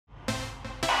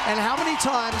And how many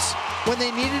times, when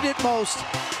they needed it most,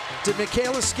 did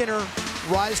MyKayla Skinner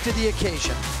rise to the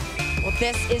occasion? Well,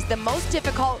 this is the most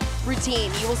difficult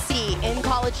routine you will see in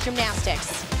college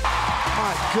gymnastics.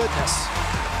 My goodness.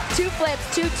 2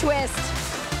 flips, 2 twists.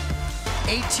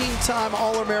 18-time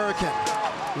All-American.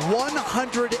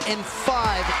 105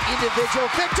 individual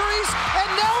victories, and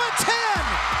now a 10.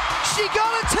 She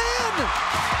got a 10.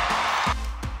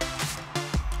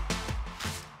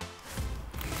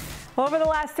 Well, over the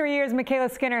last 3 years, MyKayla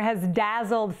Skinner has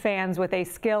dazzled fans with a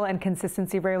skill and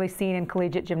consistency rarely seen in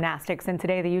collegiate gymnastics. And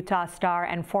today, the Utah star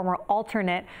and former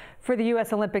alternate for the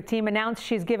U.S. Olympic team announced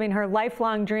she's giving her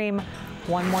lifelong dream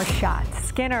one more shot.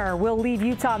 Skinner will leave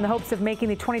Utah in the hopes of making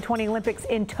the 2020 Olympics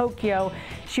in Tokyo.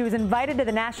 She was invited to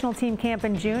the national team camp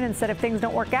in June and said if things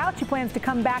don't work out, she plans to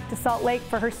come back to Salt Lake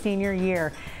for her senior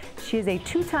year. She is a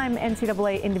 2-time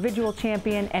NCAA individual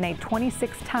champion and a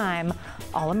 26-time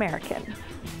All-American.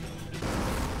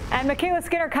 And MyKayla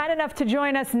Skinner, kind enough to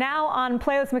join us now on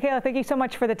Playlist. MyKayla, thank you so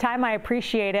much for the time. I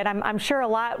appreciate it. I'm sure a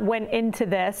lot went into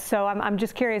this, so I'm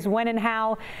just curious, when and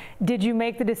how did you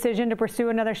make the decision to pursue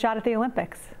another shot at the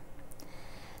Olympics?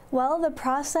 Well, the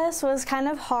process was kind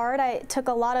of hard. I took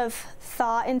a lot of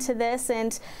thought into this,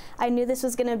 and I knew this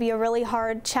was going to be a really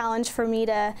hard challenge for me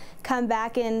to come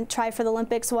back and try for the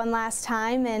Olympics one last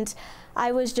time. And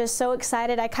I was just so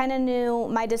excited. I kind of knew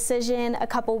my decision a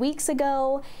couple weeks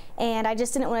ago, and I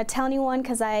just didn't want to tell anyone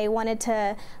because I wanted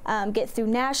to get through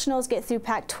nationals, get through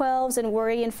Pac-12s, and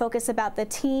worry and focus about the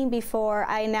team before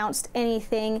I announced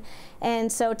anything. And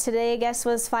so today, I guess,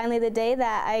 was finally the day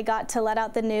that I got to let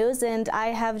out the news, and I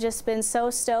have just been so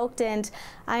stoked, and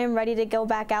I am ready to go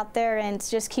back out there and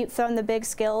just keep throwing the big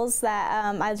skills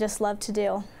that I just love to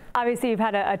do. Obviously, you've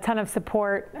had a ton of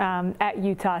support at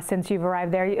Utah since you've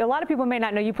arrived there. A lot of people may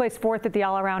not know you placed 4th at the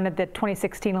all-around at the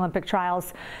 2016 Olympic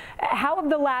trials. How have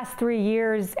the last 3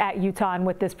 years at Utah and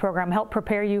with this program helped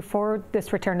prepare you for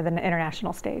this return to the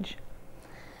international stage?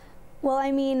 Well,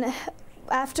 I mean,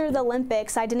 after the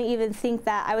Olympics, I didn't even think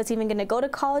that I was even going to go to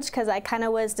college because I kind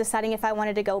of was deciding if I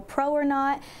wanted to go pro or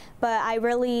not. But I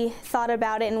really thought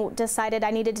about it and decided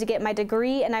I needed to get my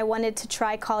degree, and I wanted to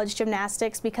try college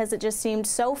gymnastics because it just seemed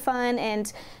so fun,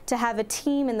 and to have a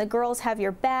team and the girls have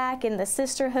your back and the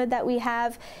sisterhood that we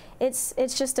have, it's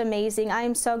just amazing. I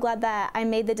am so glad that I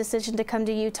made the decision to come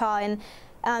to Utah, and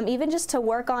even just to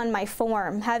work on my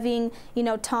form, having, you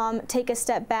know, Tom take a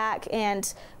step back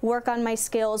and work on my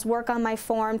skills, work on my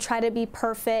form, try to be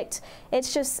perfect.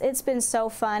 It's been so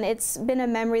fun. It's been a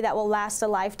memory that will last a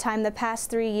lifetime. The past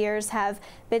 3 years have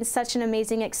been such an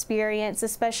amazing experience,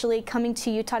 especially coming to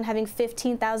Utah and having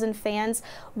 15,000 fans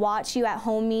watch you at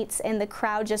home meets and the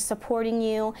crowd just supporting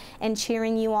you and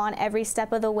cheering you on every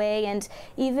step of the way, and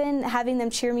even having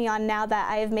them cheer me on now that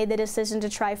I have made the decision to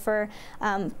try for,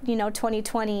 you know,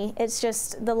 2020. It's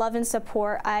just the love and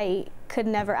support I could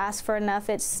never ask for enough.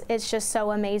 It's just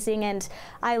so amazing, and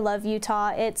I love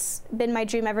Utah. It's been my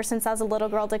dream ever since I was a little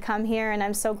girl to come here, and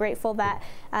I'm so grateful that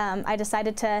I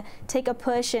decided to take a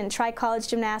push and try college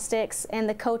gymnastics. And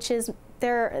the coaches,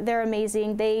 they're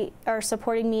amazing. They are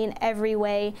supporting me in every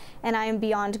way, and I am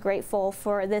beyond grateful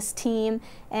for this team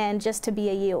and just to be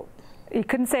a Ute. You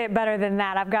couldn't say it better than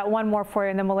that. I've got one more for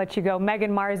you, and then we'll let you go.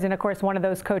 Megan Marsden, of course, one of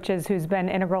those coaches who's been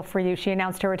integral for you. She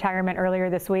announced her retirement earlier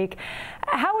this week.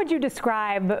 How would you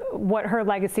describe what her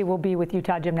legacy will be with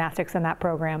Utah Gymnastics and that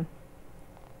program?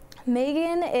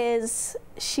 Megan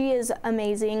she is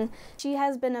amazing. She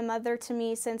has been a mother to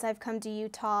me since I've come to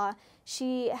Utah.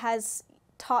 She has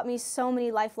taught me so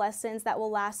many life lessons that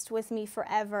will last with me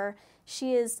forever.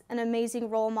 She is an amazing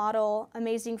role model,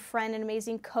 amazing friend, an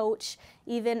amazing coach,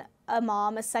 even a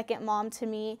mom, a second mom to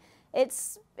me.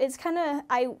 It's kind of,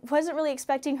 I wasn't really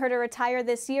expecting her to retire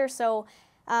this year, so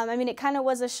I mean, it kind of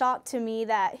was a shock to me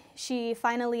that she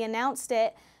finally announced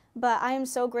it, but I am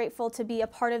so grateful to be a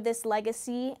part of this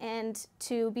legacy and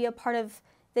to be a part of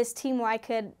this team where I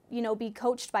could, you know, be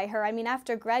coached by her. I mean,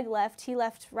 after Greg left, he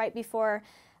left right before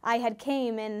I had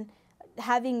came, and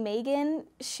having Megan,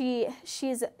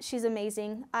 she's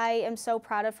amazing. I am so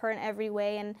proud of her in every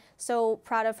way, and so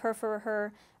proud of her for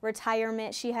her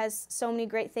retirement. She has so many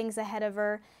great things ahead of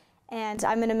her, and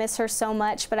I'm going to miss her so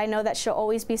much, but I know that she'll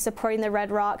always be supporting the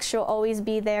Red Rocks. She'll always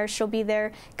be there. She'll be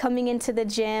there coming into the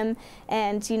gym,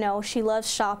 and, you know, she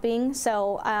loves shopping,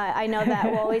 so I know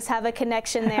that we'll always have a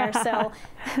connection there. So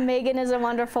Megan is a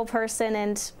wonderful person,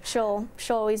 and she'll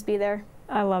always be there.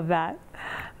 I love that.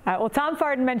 Well, Tom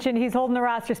Farden mentioned he's holding the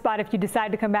roster spot if you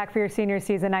decide to come back for your senior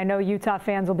season. I know Utah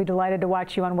fans will be delighted to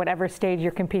watch you on whatever stage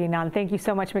you're competing on. Thank you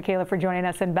so much, MyKayla, for joining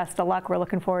us, and best of luck. We're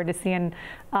looking forward to seeing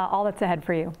all that's ahead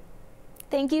for you.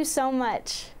 Thank you so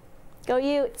much. Go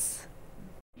Utes.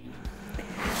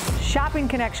 Shopping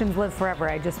connections live forever.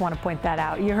 I just want to point that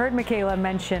out. You heard MyKayla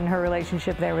mention her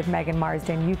relationship there with Megan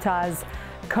Marsden, Utah's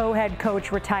co-head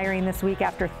coach, retiring this week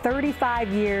after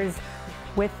 35 years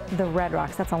with the Red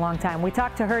Rocks. That's a long time. We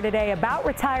talked to her today about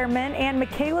retirement and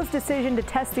MyKayla's decision to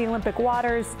test the Olympic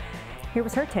waters. Here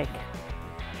was her take.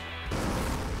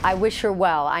 I wish her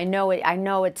well. I know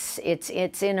it's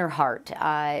in her heart.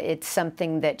 It's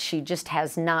something that she just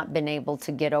has not been able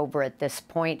to get over at this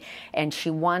point, and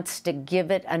she wants to give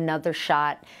it another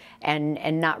shot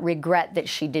and not regret that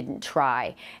she didn't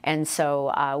try. And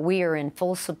so we are in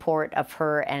full support of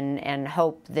her and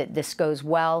hope that this goes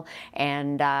well.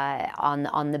 And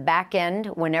on the back end,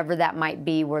 whenever that might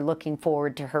be, we're looking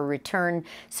forward to her return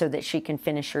so that she can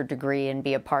finish her degree and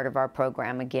be a part of our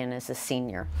program again as a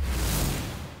senior.